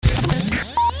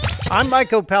I'm Mike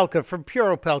Opelka from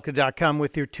PureOpelka.com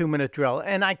with your 2-minute drill.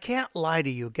 And I can't lie to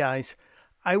you guys.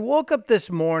 I woke up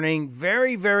this morning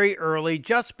very, very early,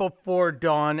 just before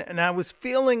dawn, and I was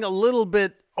feeling a little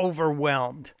bit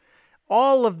overwhelmed.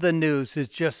 All of the news is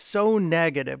just so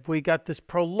negative. We got this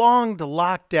prolonged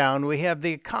lockdown. We have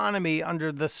the economy under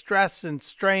the stress and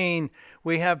strain.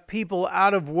 We have people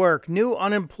out of work, new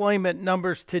unemployment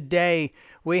numbers today.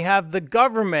 We have the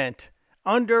government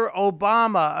under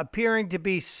Obama appearing to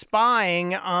be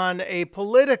spying on a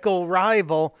political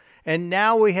rival. And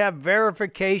now we have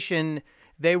verification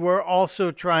they were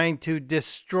also trying to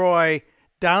destroy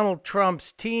Donald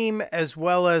Trump's team as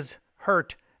well as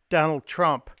hurt Donald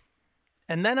Trump.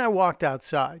 And then I walked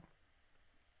outside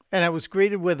and I was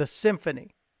greeted with a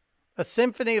symphony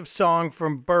of song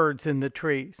from birds in the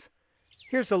trees.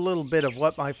 Here's a little bit of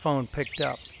what my phone picked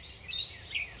up.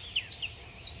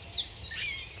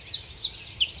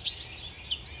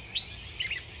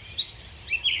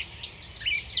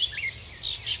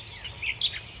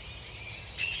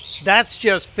 That's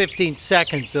just 15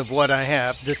 seconds of what I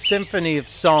have. The symphony of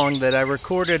song that I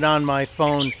recorded on my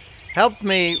phone helped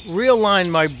me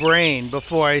realign my brain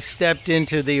before I stepped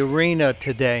into the arena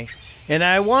today. And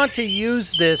I want to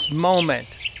use this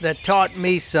moment that taught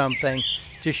me something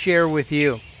to share with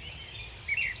you.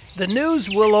 The news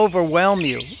will overwhelm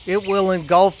you. It will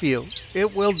engulf you.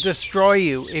 It will destroy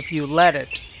you if you let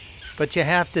it. But you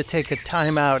have to take a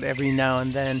time out every now and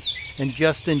then and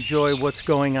just enjoy what's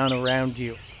going on around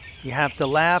you. You have to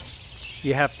laugh,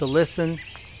 you have to listen,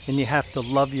 and you have to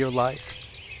love your life.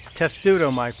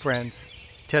 Testudo, my friends.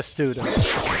 Testudo.